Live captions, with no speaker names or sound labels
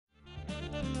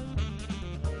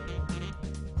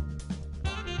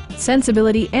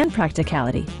Sensibility and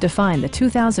practicality define the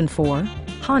 2004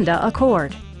 Honda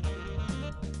Accord.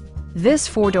 This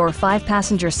four-door,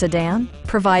 5-passenger sedan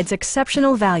provides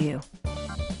exceptional value.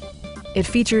 It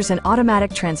features an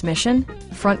automatic transmission,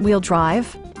 front-wheel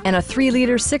drive, and a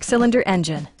 3-liter 6-cylinder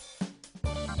engine.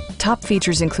 Top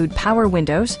features include power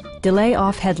windows,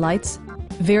 delay-off headlights,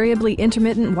 variably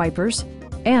intermittent wipers,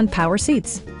 and power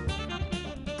seats.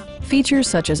 Features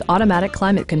such as automatic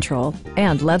climate control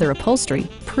and leather upholstery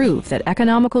prove that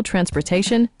economical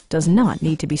transportation does not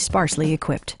need to be sparsely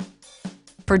equipped.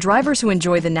 For drivers who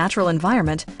enjoy the natural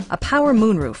environment, a power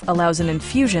moonroof allows an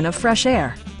infusion of fresh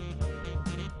air.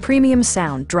 Premium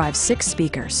sound drives 6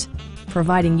 speakers,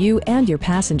 providing you and your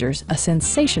passengers a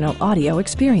sensational audio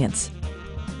experience.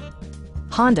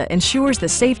 Honda ensures the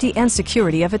safety and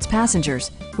security of its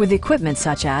passengers with equipment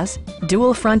such as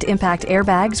dual front impact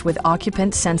airbags with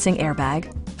occupant sensing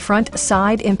airbag, front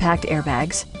side impact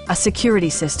airbags, a security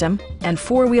system, and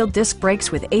 4-wheel disc brakes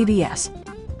with ABS.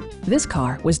 This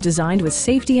car was designed with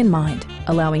safety in mind,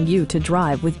 allowing you to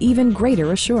drive with even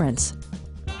greater assurance.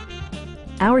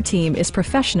 Our team is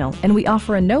professional and we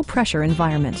offer a no-pressure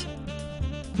environment.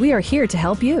 We are here to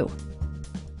help you.